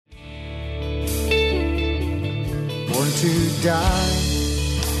born to die,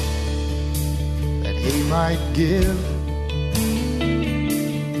 that he might give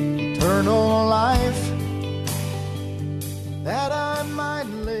eternal life, that I might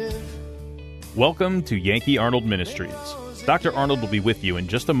live. Welcome to Yankee Arnold Ministries. Dr. Arnold will be with you in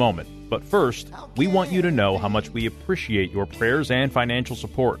just a moment, but first, we want you to know how much we appreciate your prayers and financial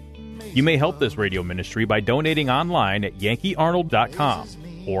support. You may help this radio ministry by donating online at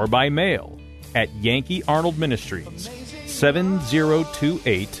yankeearnold.com or by mail at Yankee Arnold Ministries,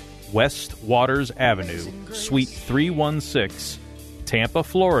 7028 West Waters Avenue, Suite 316, Tampa,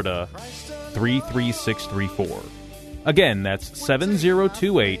 Florida, 33634. Again, that's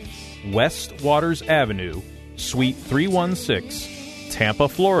 7028 West Waters Avenue, Suite 316, Tampa,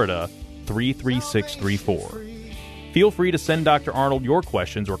 Florida, 33634. Feel free to send Dr. Arnold your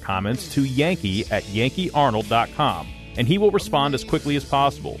questions or comments to Yankee at yankeearnold.com, and he will respond as quickly as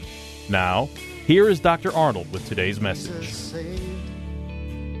possible. Now, here is Dr. Arnold with today's message.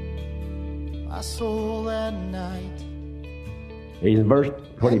 My soul that night. In verse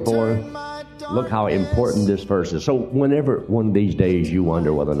 24, look how important this verse is. So whenever one of these days you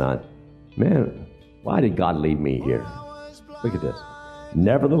wonder whether or not, man, why did God leave me here? Look at this.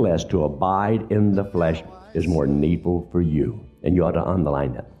 Nevertheless, to abide in the flesh is more needful for you. And you ought to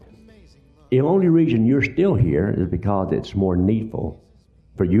underline that. The only reason you're still here is because it's more needful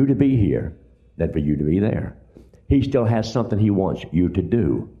for you to be here than for you to be there. He still has something he wants you to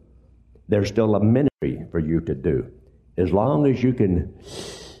do. There's still a ministry for you to do. As long as you can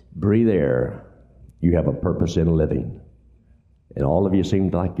breathe air, you have a purpose in living. And all of you seem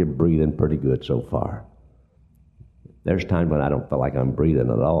like you're breathing pretty good so far. There's times when I don't feel like I'm breathing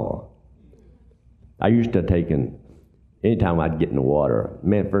at all. I used to take anytime I'd get in the water,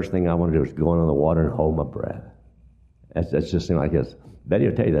 man, first thing I want to do is go in the water and hold my breath. That's just thing like this. Betty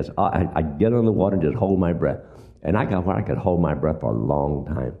will tell you this. I get in the water and just hold my breath. And I got where I could hold my breath for a long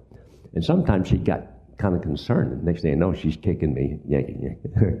time. And sometimes she got kind of concerned. And next thing you know, she's kicking me, yanking,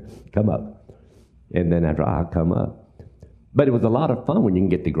 come up. And then after I'll come up. But it was a lot of fun when you can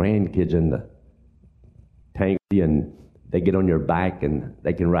get the grandkids in the tank and they get on your back and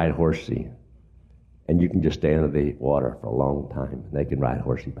they can ride horsey. And you can just stay under the water for a long time and they can ride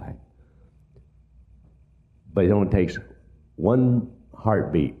horsey back. But it only takes one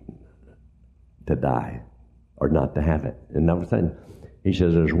heartbeat to die or not to have it. And all of a sudden, he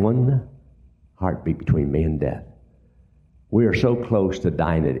says, there's one heartbeat between me and death. We are so close to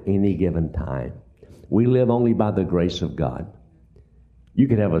dying at any given time. We live only by the grace of God. You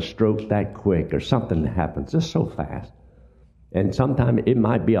could have a stroke that quick or something that happens just so fast. And sometimes it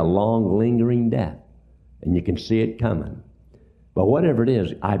might be a long, lingering death, and you can see it coming. But whatever it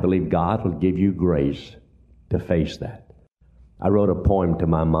is, I believe God will give you grace to face that. I wrote a poem to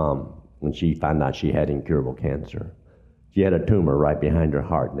my mom when she found out she had incurable cancer. She had a tumor right behind her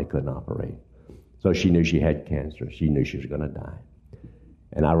heart, and they couldn't operate. So she knew she had cancer. She knew she was going to die.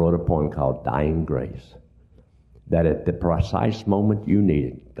 And I wrote a poem called Dying Grace, that at the precise moment you need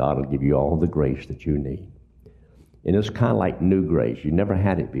it, God will give you all the grace that you need. And it's kind of like new grace. You never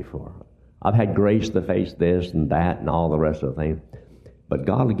had it before. I've had grace to face this and that and all the rest of the things. But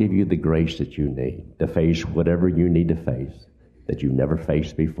God will give you the grace that you need to face whatever you need to face that you've never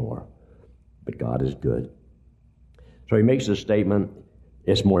faced before. But God is good. So he makes a statement,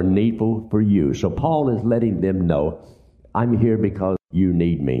 it's more needful for you. So Paul is letting them know, I'm here because you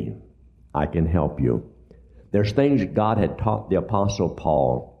need me. I can help you. There's things that God had taught the Apostle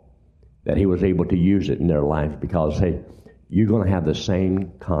Paul that he was able to use it in their life because, hey, you're going to have the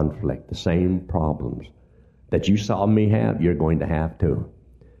same conflict, the same problems that you saw me have, you're going to have too.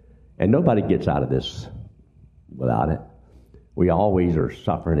 And nobody gets out of this without it. We always are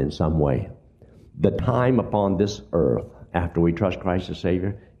suffering in some way. The time upon this earth after we trust Christ as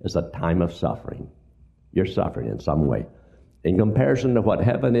Savior is a time of suffering. You're suffering in some way. In comparison to what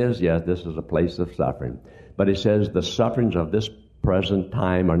heaven is, yes, this is a place of suffering. But it says the sufferings of this present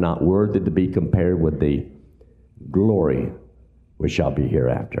time are not worthy to be compared with the glory which shall be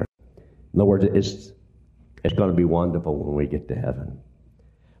hereafter. In other words, it's going to be wonderful when we get to heaven.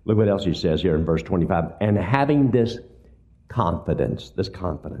 Look what else he says here in verse 25. And having this confidence,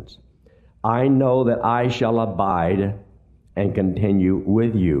 I know that I shall abide and continue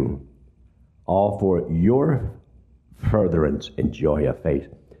with you, all for your furtherance and joy of faith.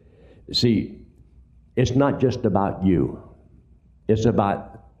 See, it's not just about you. It's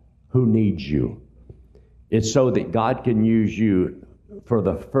about who needs you. It's so that God can use you for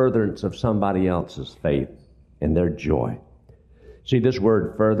the furtherance of somebody else's faith and their joy. See this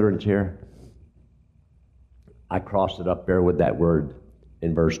word furtherance here? I crossed it up there with that word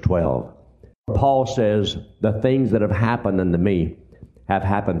in verse 12. Paul says, the things that have happened unto me have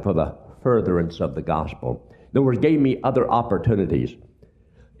happened for the furtherance of the gospel. In other words, gave me other opportunities.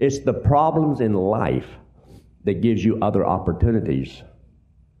 It's the problems in life that gives you other opportunities.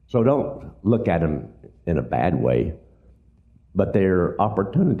 So don't look at them in a bad way, but they're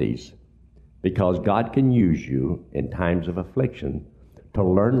opportunities, because God can use you in times of affliction to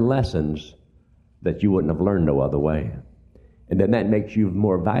learn lessons that you wouldn't have learned no other way. And then that makes you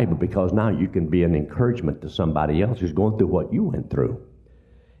more valuable, because now you can be an encouragement to somebody else who's going through what you went through.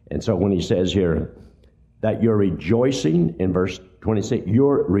 And so when he says here that you're rejoicing, in verse 26,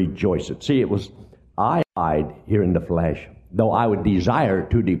 you're rejoicing. See, it was, I died here in the flesh, though I would desire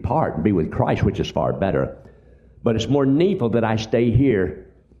to depart and be with Christ, which is far better. But it's more needful that I stay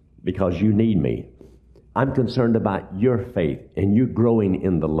here because you need me. I'm concerned about your faith and you growing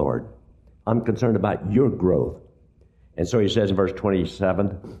in the Lord. I'm concerned about your growth. And so he says in verse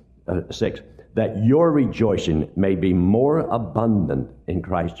 6, that your rejoicing may be more abundant in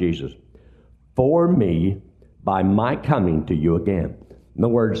Christ Jesus for me by my coming to you again. In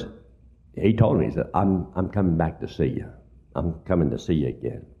other words, he told me, he said, I'm coming back to see you. I'm coming to see you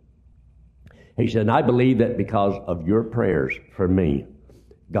again. He said, and I believe that because of your prayers for me,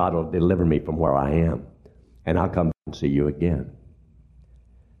 God will deliver me from where I am, and I'll come back and see you again.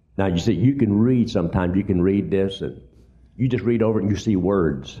 Now, you see, you can read sometimes, you can read this, and you just read over it and you see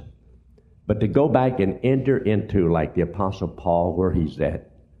words. But to go back and enter into, like the Apostle Paul, where he's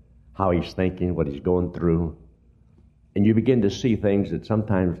at, how he's thinking, what he's going through, and you begin to see things that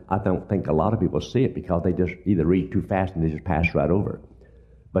sometimes I don't think a lot of people see it, because they just either read too fast and they just pass right over it.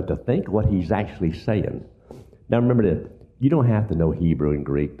 But to think what he's actually saying. Now remember this, you don't have to know Hebrew and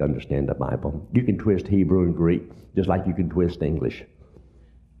Greek to understand the Bible. You can twist Hebrew and Greek just like you can twist English.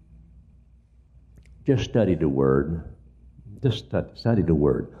 Just study the Word. Just study the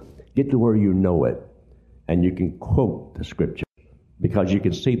Word. Get to where you know it, and you can quote the Scripture, because you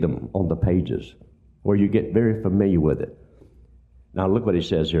can see them on the pages, where you get very familiar with it. Now look what he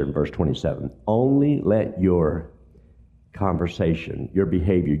says here in verse 27. Only let your conversation, your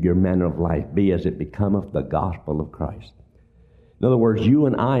behavior, your manner of life be as it becometh the gospel of Christ. In other words, you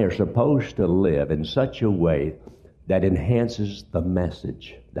and I are supposed to live in such a way that enhances the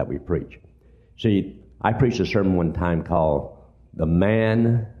message that we preach. See, I preached a sermon one time called The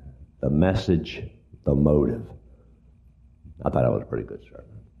Man, the Message, the Motive. I thought that was a pretty good sermon.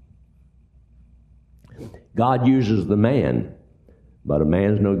 God uses the man, but a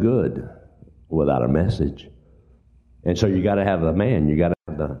man's no good without a message. And so you got to have the man, you got to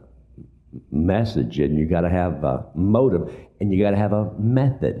have the message, and you got to have a motive, and you got to have a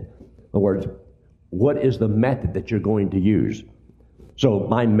method. In other words, what is the method that you're going to use? So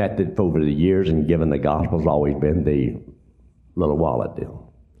my method over the years in giving the gospel has always been the little wallet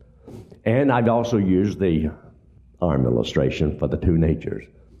deal. And I've also used the arm illustration for the two natures.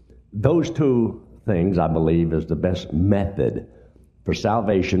 Those two things, I believe, is the best method for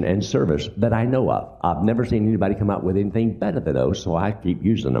salvation and service that I know of. I've never seen anybody come out with anything better than those, so I keep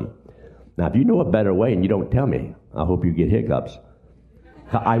using them. Now, if you know a better way and you don't tell me, I hope you get hiccups.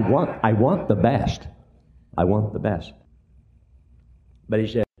 I want the best. I want the best. But he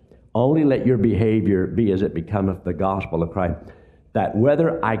said, only let your behavior be as it becometh the gospel of Christ, that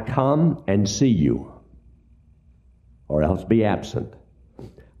whether I come and see you, or else be absent,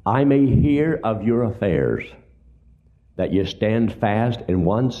 I may hear of your affairs, that you stand fast in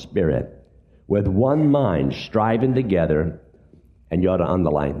one spirit, with one mind, striving together, and you ought to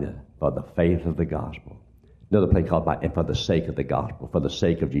underline it, for the faith of the gospel. Another place called and for the sake of the gospel, for the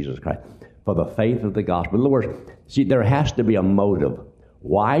sake of Jesus Christ, for the faith of the gospel. In other words, see, there has to be a motive.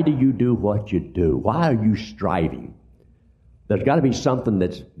 Why do you do what you do? Why are you striving? There's got to be something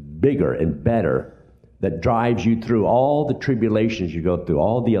that's bigger and better that drives you through all the tribulations you go through,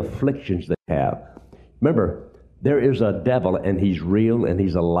 all the afflictions that you have. Remember, there is a devil, and he's real and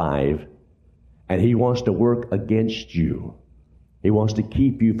he's alive, and he wants to work against you. He wants to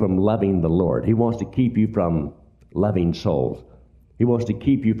keep you from loving the Lord. He wants to keep you from loving souls. He wants to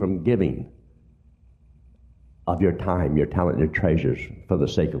keep you from giving of your time, your talent, your treasures for the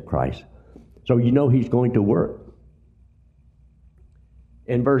sake of Christ. So you know he's going to work.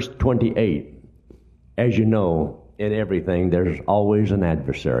 In verse 28, as you know, in everything, there's always an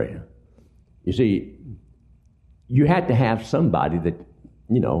adversary. You see, you had to have somebody that,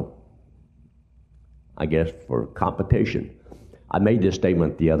 I guess for competition. I made this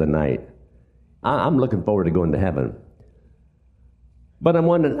statement the other night. I'm looking forward to going to heaven. But I'm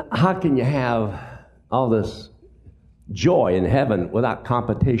wondering, how can you have all this joy in heaven without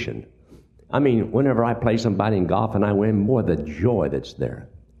competition? I mean, whenever I play somebody in golf and I win, more the joy that's there.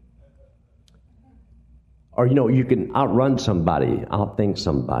 Or, you can outrun somebody, outthink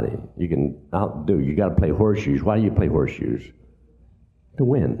somebody. You can outdo. You got to play horseshoes. Why do you play horseshoes? To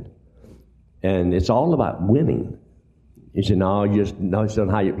win. And it's all about winning. You say, no, it's not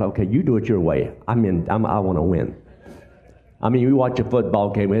how you play. Okay, you do it your way. I want to win. I mean, you watch a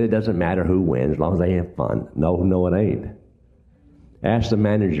football game, it doesn't matter who wins as long as they have fun. No, it ain't. Ask the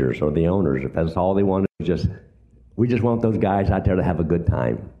managers or the owners if that's all they want. We just want those guys out there to have a good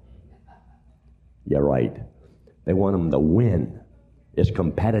time. Yeah, right. They want them to win. It's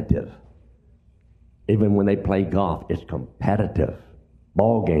competitive. Even when they play golf, it's competitive.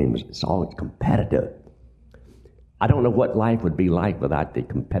 Ball games, it's always competitive. I don't know what life would be like without the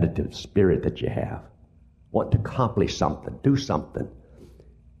competitive spirit that you have. Want to accomplish something, do something.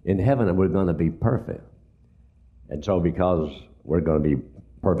 In heaven, we're going to be perfect. And so because we're going to be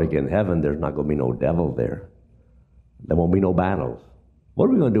perfect in heaven, there's not going to be no devil there. There won't be no battles. What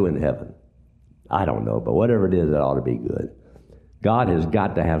are we going to do in heaven? I don't know, but whatever it is, it ought to be good. God has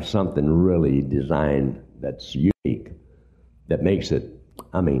got to have something really designed that's unique, that makes it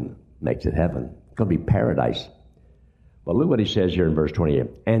heaven. It's going to be paradise. But look what he says here in verse 28.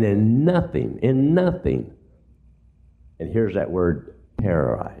 And in nothing, and here's that word,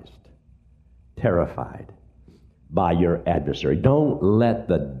 terrified by your adversary. Don't let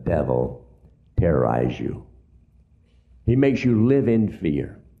the devil terrorize you. He makes you live in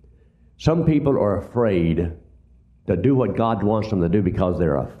fear. Some people are afraid to do what God wants them to do because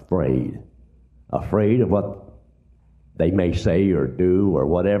they're afraid. Afraid of what they may say or do or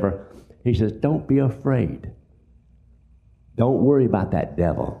whatever. He says, don't be afraid. Don't worry about that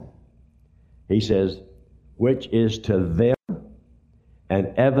devil. He says, which is to them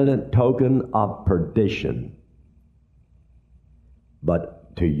an evident token of perdition,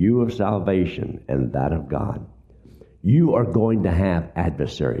 but to you of salvation and that of God. You are going to have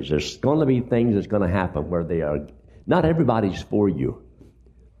adversaries. There's going to be things that's going to happen where they are, not everybody's for you.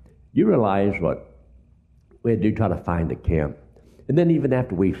 You realize what we had to do, try to find a camp. And then even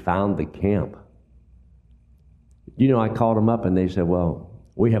after we found the camp, I called them up and they said, well,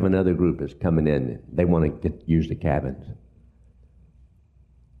 we have another group that's coming in. They want to use the cabins.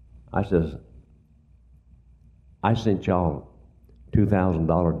 I says, I sent y'all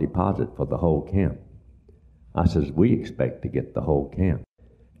 $2,000 deposit for the whole camp. I says, we expect to get the whole camp.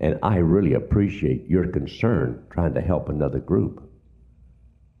 And I really appreciate your concern trying to help another group.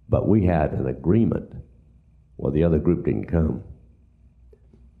 But we had an agreement. Well, the other group didn't come.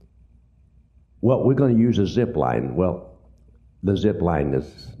 Well, we're going to use a zip line. Well, the zip line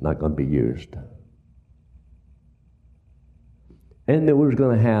is not going to be used. And then we were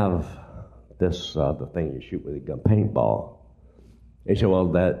going to have this, the thing you shoot with a gun, paintball. They said,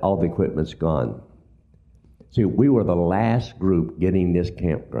 well, all the equipment's gone. See, we were the last group getting this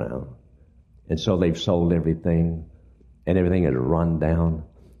campground. And so they've sold everything, and everything is run down.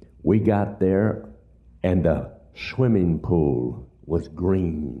 We got there, and the swimming pool was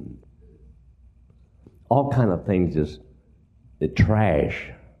green. All kind of things, just the trash.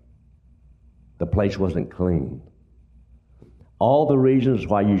 The place wasn't clean. All the reasons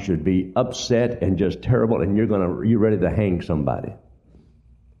why you should be upset and just terrible, and you're ready to hang somebody.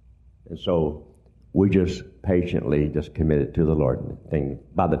 And so we just patiently just committed to the Lord.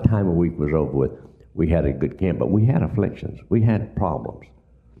 By the time a week was over with, we had a good camp, but we had afflictions. We had problems.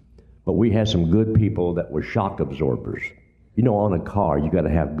 But we had some good people that were shock absorbers. On a car, you got to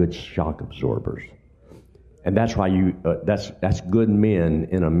have good shock absorbers. And that's why that's good men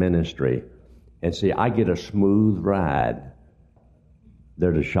in a ministry. And see, I get a smooth ride.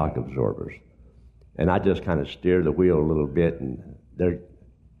 They're the shock absorbers. And I just kind of steer the wheel a little bit, and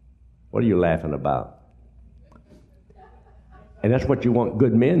what are you laughing about? And that's what you want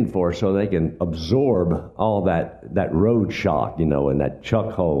good men for, so they can absorb all that road shock, and that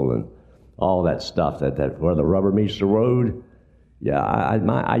chuck hole and all that stuff, that where the rubber meets the road. Yeah,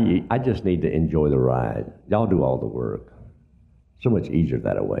 I just need to enjoy the ride. Y'all do all the work. So much easier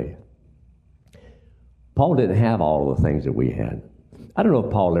that way. Paul didn't have all the things that we had. I don't know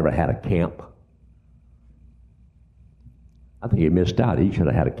if Paul ever had a camp. I think he missed out. He should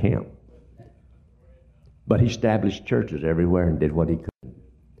have had a camp. But he established churches everywhere and did what he could.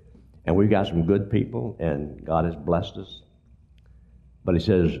 And we've got some good people, and God has blessed us. But he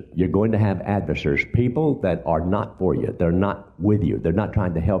says, you're going to have adversaries, people that are not for you. They're not with you. They're not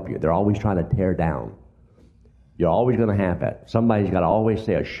trying to help you. They're always trying to tear down. You're always going to have that. Somebody's got to always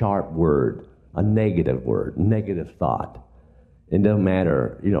say a sharp word, a negative word, negative thought. It doesn't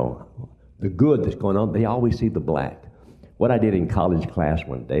matter, the good that's going on. They always see the black. What I did in college class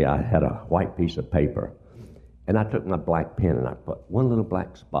one day, I had a white piece of paper, and I took my black pen and I put one little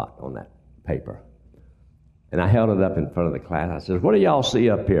black spot on that paper. And I held it up in front of the class. I said, what do y'all see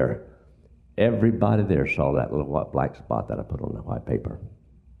up here? Everybody there saw that little white black spot that I put on that white paper.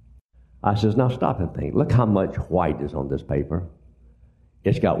 I says, now stop and think. Look how much white is on this paper.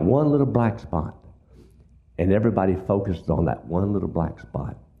 It's got one little black spot. And everybody focused on that one little black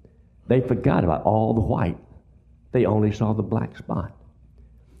spot. They forgot about all the white. They only saw the black spot.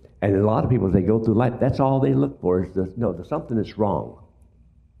 And a lot of people, as they go through life, that's all they look for is there's something that's wrong.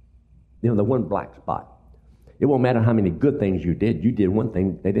 The one black spot. It won't matter how many good things you did one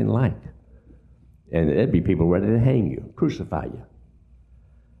thing they didn't like. And there'd be people ready to hang you, crucify you.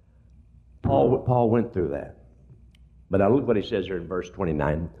 Paul went through that. But now look what he says here in verse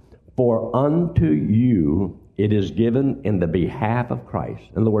 29. For unto you it is given in the behalf of Christ.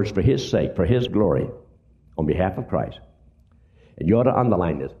 In other words, for his sake, for his glory, on behalf of Christ. And you ought to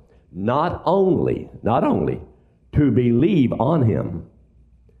underline this. Not only to believe on him,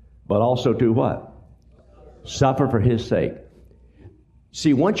 but also to what? Suffer for his sake.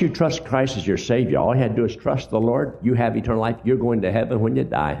 See, once you trust Christ as your Savior, all you had to do is trust the Lord. You have eternal life. You're going to heaven when you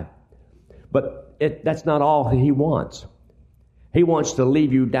die. But that's not all he wants. He wants to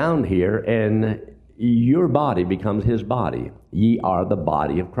leave you down here, and your body becomes his body. Ye are the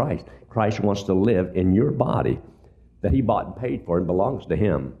body of Christ. Christ wants to live in your body that he bought and paid for and belongs to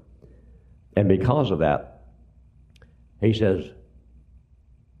him. And because of that, he says,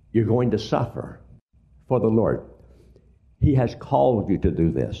 you're going to suffer for the Lord. He has called you to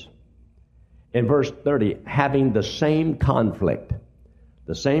do this. In verse 30, having the same conflict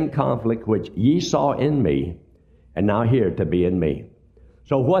which ye saw in me, and now here to be in me.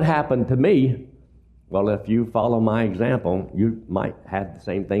 So what happened to me? Well, if you follow my example, you might have the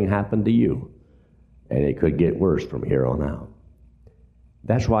same thing happen to you. And it could get worse from here on out.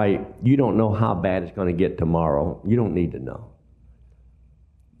 That's why you don't know how bad it's going to get tomorrow. You don't need to know.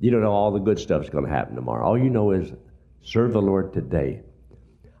 You don't know all the good stuff that's going to happen tomorrow. All you know is serve the Lord today.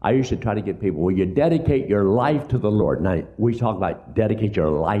 I used to try to get people, will you dedicate your life to the Lord? Now, we talk about dedicate your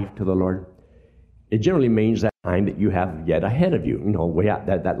life to the Lord. It generally means that time that you have yet ahead of you. We have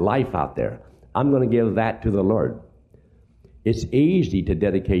that life out there. I'm going to give that to the Lord. It's easy to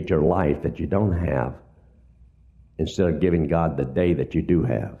dedicate your life that you don't have instead of giving God the day that you do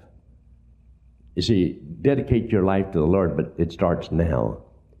have. You see, dedicate your life to the Lord, but it starts now,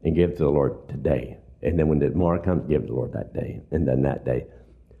 and give to the Lord today. And then when tomorrow comes, give to the Lord that day, and then that day.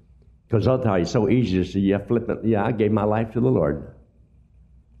 Because I'll tell you, it's so easy to say, flippant, I gave my life to the Lord.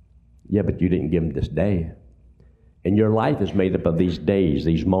 Yeah, but you didn't give him this day. And your life is made up of these days,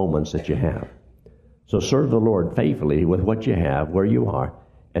 these moments that you have. So serve the Lord faithfully with what you have, where you are,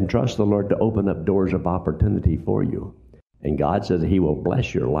 and trust the Lord to open up doors of opportunity for you. And God says that he will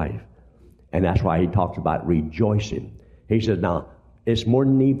bless your life. And that's why he talks about rejoicing. He says, now, it's more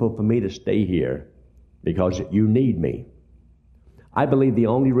needful for me to stay here because you need me. I believe the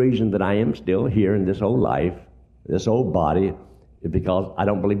only reason that I am still here in this old life, this old body, is because I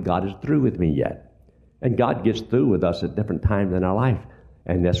don't believe God is through with me yet. And God gets through with us at different times in our life.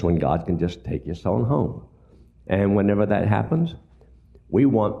 And that's when God can just take us on home. And whenever that happens, we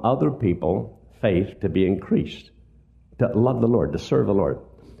want other people's faith to be increased, to love the Lord, to serve the Lord.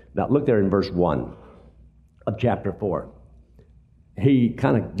 Now look there in verse 1 of chapter 4. He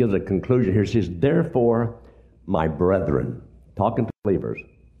kind of gives a conclusion here. He says, therefore, my brethren, talking to believers,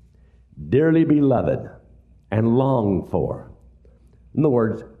 dearly beloved and longed for. In other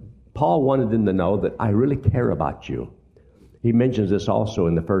words, Paul wanted them to know that I really care about you. He mentions this also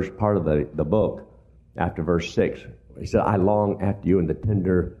in the first part of the book, after verse 6. He said, I long after you in the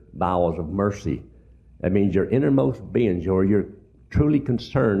tender bowels of mercy. That means your innermost beings, or you're truly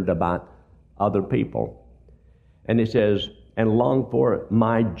concerned about other people. And he says, and long for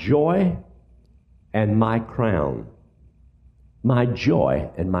my joy and my crown. My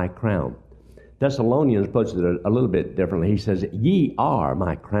joy and my crown. Thessalonians puts it a little bit differently. He says, ye are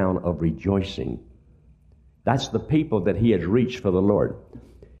my crown of rejoicing. That's the people that he has reached for the Lord.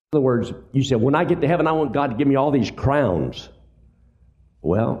 In other words, you say, when I get to heaven, I want God to give me all these crowns.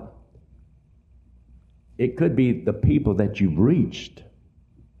 Well, it could be the people that you've reached.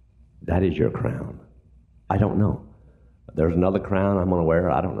 That is your crown. I don't know. There's another crown I'm going to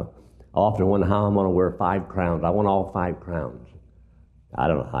wear. I don't know. I often wonder how I'm going to wear 5 crowns. I want all 5 crowns. I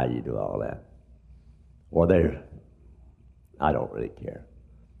don't know how you do all that. Or I don't really care.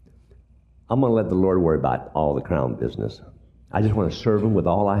 I'm going to let the Lord worry about all the crown business. I just want to serve him with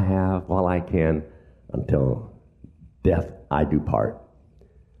all I have, while I can, until death I do part.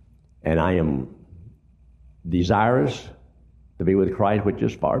 And I am desirous to be with Christ, which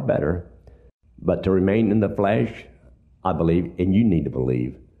is far better. But to remain in the flesh, I believe, and you need to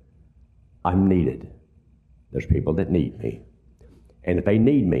believe, I'm needed. There's people that need me. And if they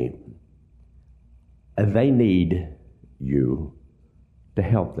need me, they need you to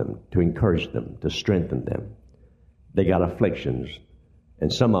help them, to encourage them, to strengthen them. They got afflictions,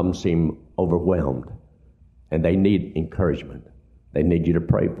 and some of them seem overwhelmed, and they need encouragement. They need you to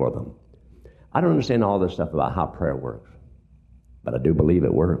pray for them. I don't understand all this stuff about how prayer works, but I do believe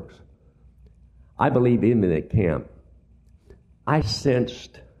it works. I believe even at camp, I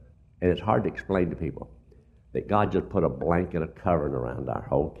sensed, and it's hard to explain to people, that God just put a blanket of covering around our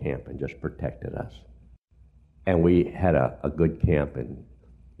whole camp and just protected us. And we had a good camp and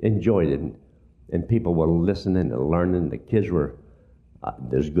enjoyed it. And people were listening and learning. The kids were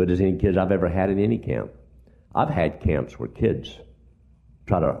as good as any kids I've ever had in any camp. I've had camps where kids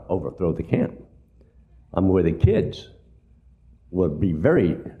try to overthrow the camp. Where the kids would be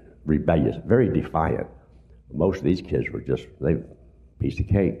very rebellious, very defiant. Most of these kids were just a piece of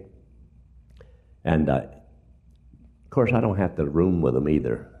cake. And of course, I don't have to room with them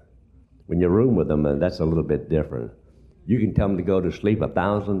either. When you room with them, that's a little bit different. You can tell them to go to sleep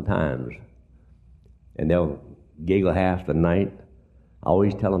 1,000 times, and they'll giggle half the night. I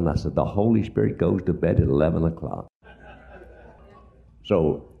always tell them, I said, the Holy Spirit goes to bed at 11 o'clock.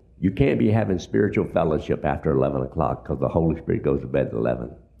 So you can't be having spiritual fellowship after 11 o'clock because the Holy Spirit goes to bed at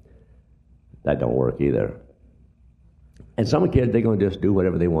 11. That don't work either. And some kids, they're going to just do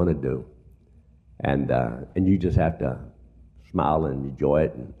whatever they want to do. And you just have to smile and enjoy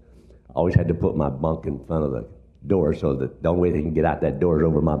it. And I always had to put my bunk in front of the door so that the only way they can get out that door is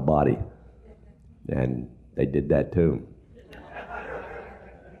over my body. And they did that too.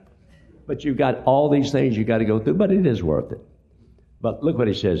 But you've got all these things you got to go through, but it is worth it. But look what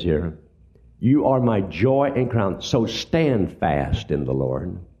he says here. You are my joy and crown. So stand fast in the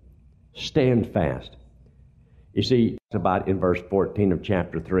Lord. Stand fast. You see, it's about in verse 14 of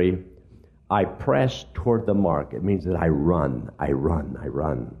chapter 3, I press toward the mark. It means that I run.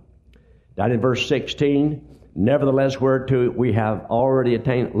 Down in verse 16, nevertheless, whereto we have already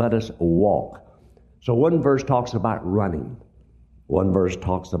attained, let us walk. So one verse talks about running. One verse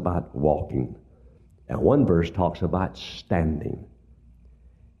talks about walking. And one verse talks about standing.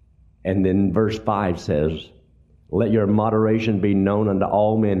 And then verse 5 says, let your moderation be known unto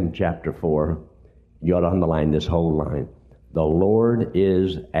all men, chapter 4. You ought to underline this whole line. The Lord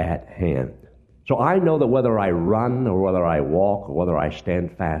is at hand. So I know that whether I run or whether I walk or whether I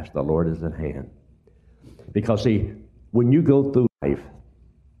stand fast, the Lord is at hand. Because see, when you go through life,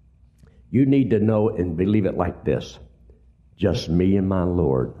 you need to know and believe it like this. Just me and my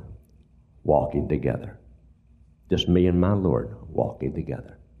Lord walking together. Just me and my Lord walking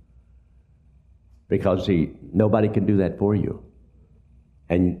together. Because see, nobody can do that for you.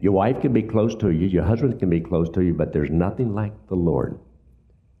 And your wife can be close to you, your husband can be close to you, but there's nothing like the Lord.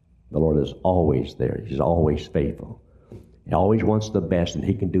 The Lord is always there. He's always faithful. He always wants the best, and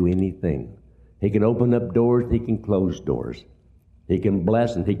He can do anything. He can open up doors, He can close doors. He can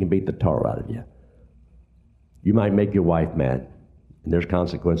bless, and He can beat the tar out of you. You might make your wife mad, and there's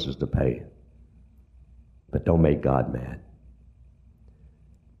consequences to pay. But don't make God mad.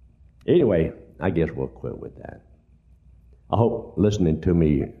 Anyway, I guess we'll quit with that. I hope listening to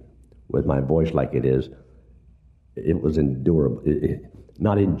me with my voice like it is, it was endurable.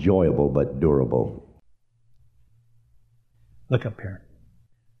 Not enjoyable, but durable. Look up here.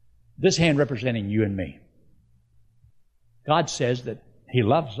 This hand representing you and me. God says that He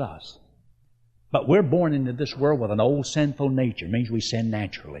loves us. But we're born into this world with an old sinful nature. It means we sin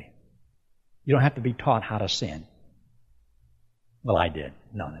naturally. You don't have to be taught how to sin. Well, I did.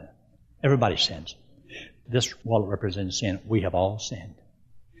 No. Everybody sins. This wallet represents sin. We have all sinned.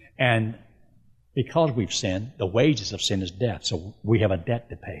 And because we've sinned, the wages of sin is death. So we have a debt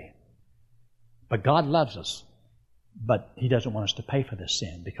to pay. But God loves us. But He doesn't want us to pay for this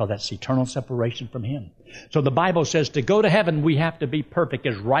sin because that's eternal separation from Him. So the Bible says to go to heaven, we have to be perfect,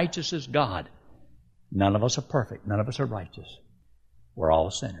 as righteous as God. None of us are perfect. None of us are righteous. We're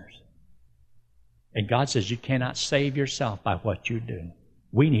all sinners. And God says you cannot save yourself by what you do.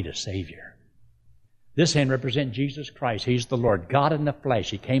 We need a Savior. This hand represents Jesus Christ. He's the Lord, God in the flesh.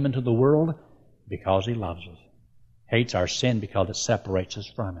 He came into the world because He loves us. Hates our sin because it separates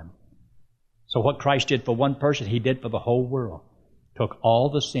us from Him. So what Christ did for one person, He did for the whole world. Took all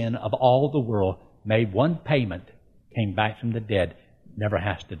the sin of all the world, made one payment, came back from the dead, never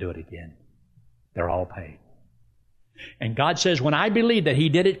has to do it again. They're all paid. And God says, when I believe that He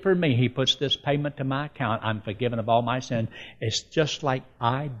did it for me, He puts this payment to my account. I'm forgiven of all my sins. It's just like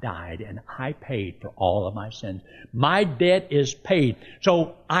I died and I paid for all of my sins. My debt is paid.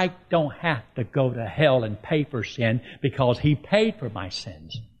 So I don't have to go to hell and pay for sin because He paid for my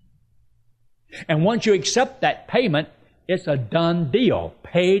sins. And once you accept that payment, it's a done deal,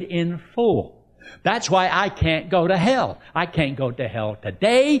 paid in full. That's why I can't go to hell. I can't go to hell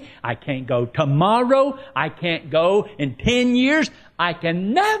today. I can't go tomorrow. I can't go in 10 years. I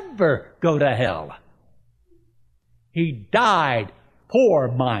can never go to hell. He died for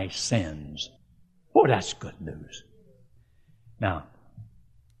my sins. Oh, that's good news. Now,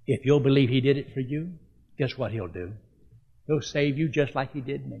 if you'll believe He did it for you, guess what He'll do? He'll save you just like He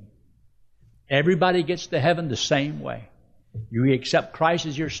did me. Everybody gets to heaven the same way. You accept Christ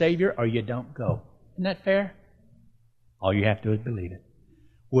as your Savior or you don't go. Isn't that fair? All you have to do is believe it.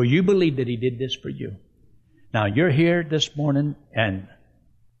 Will you believe that He did this for you? Now, you're here this morning, and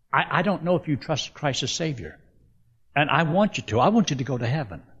I don't know if you trust Christ as Savior. And I want you to. I want you to go to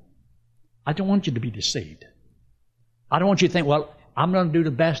heaven. I don't want you to be deceived. I don't want you to think, well, I'm going to do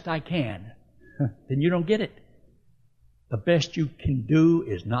the best I can. Then you don't get it. The best you can do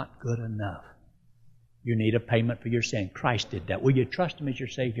is not good enough. You need a payment for your sin. Christ did that. Will you trust Him as your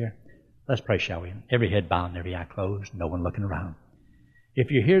Savior? Let's pray, shall we? Every head bowed and every eye closed, no one looking around.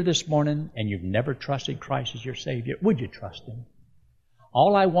 If you're here this morning and you've never trusted Christ as your Savior, would you trust Him?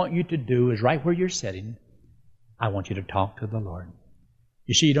 All I want you to do is right where you're sitting, I want you to talk to the Lord.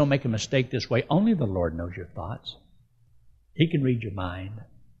 You see, you don't make a mistake this way. Only the Lord knows your thoughts. He can read your mind.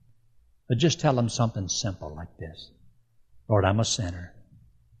 But just tell Him something simple like this. Lord, I'm a sinner.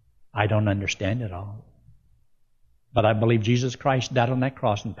 I don't understand it all. But I believe Jesus Christ died on that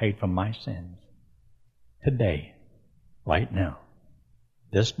cross and paid for my sins. Today, right now,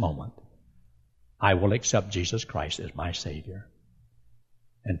 this moment, I will accept Jesus Christ as my Savior.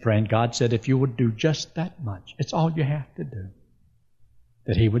 And friend, God said if you would do just that much, it's all you have to do,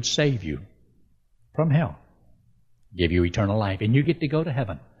 that He would save you from hell, give you eternal life, and you get to go to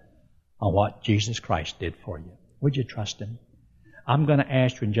heaven on what Jesus Christ did for you. Would you trust Him? I'm going to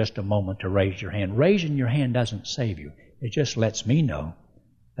ask you in just a moment to raise your hand. Raising your hand doesn't save you. It just lets me know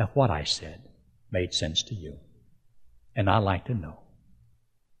that what I said made sense to you. And I like to know.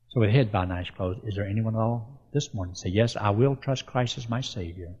 So with head bowed and eyes closed, is there anyone at all this morning say, yes, I will trust Christ as my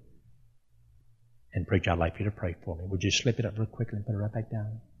Savior? And preacher, I'd like for you to pray for me. Would you slip it up real quickly and put it right back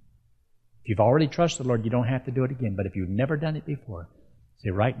down? If you've already trusted the Lord, you don't have to do it again. But if you've never done it before, say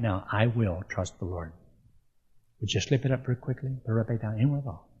right now, I will trust the Lord. Would you slip it up very quickly? Put it right back down. Anyone at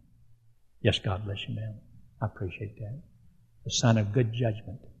all? Yes, God bless you, ma'am. I appreciate that. The sign of good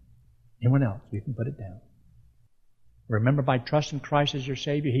judgment. Anyone else? You can put it down. Remember, by trusting Christ as your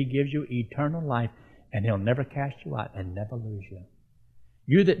Savior, He gives you eternal life, and He'll never cast you out and never lose you.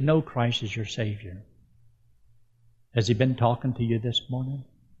 You that know Christ as your Savior, has He been talking to you this morning?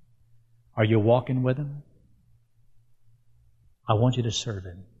 Are you walking with Him? I want you to serve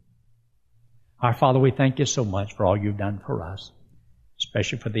Him. Our Father, we thank You so much for all You've done for us,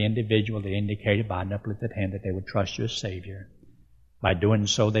 especially for the individual that indicated by an uplifted hand that they would trust You as Savior. By doing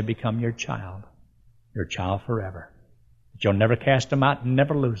so, they become your child forever. That You'll never cast them out and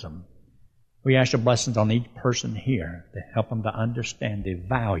never lose them. We ask Your blessings on each person here to help them to understand the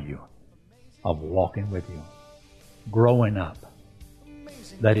value of walking with You, growing up,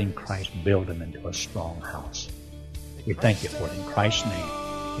 letting Christ build them into a strong house. We thank You for it in Christ's name.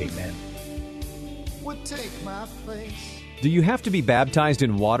 Amen. Would take my place. Do you have to be baptized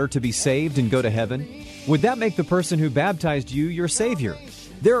in water to be saved and go to heaven? Would that make the person who baptized you your Savior?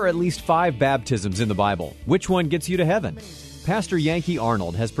 There are at least 5 baptisms in the Bible. Which one gets you to heaven? Pastor Yankee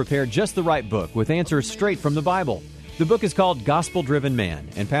Arnold has prepared just the right book with answers straight from the Bible. The book is called Gospel Driven Man,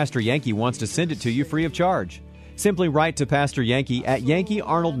 and Pastor Yankee wants to send it to you free of charge. Simply write to Pastor Yankee at Yankee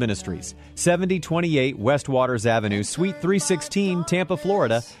Arnold Ministries, 7028 West Waters Avenue, Suite 316, Tampa,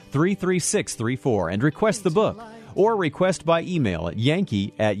 Florida, 33634, and request the book. Or request by email at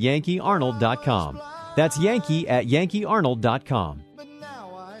yankee@yankeearnold.com. That's yankee@yankeearnold.com.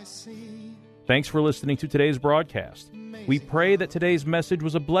 Thanks for listening to today's broadcast. We pray that today's message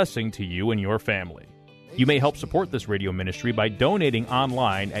was a blessing to you and your family. You may help support this radio ministry by donating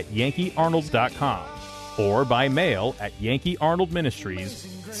online at yankeearnold.com or by mail at Yankee Arnold Ministries,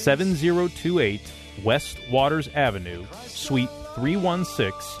 7028 West Waters Avenue, Suite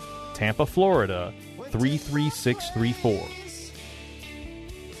 316, Tampa, Florida, 33634.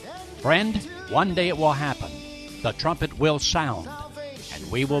 Friend, one day it will happen. The trumpet will sound,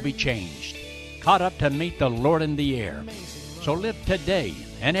 and we will be changed, caught up to meet the Lord in the air. So live today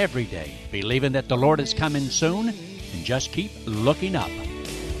and every day, believing that the Lord is coming soon, and just keep looking up.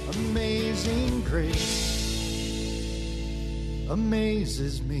 Amazing grace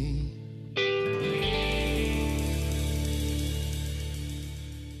amazes me.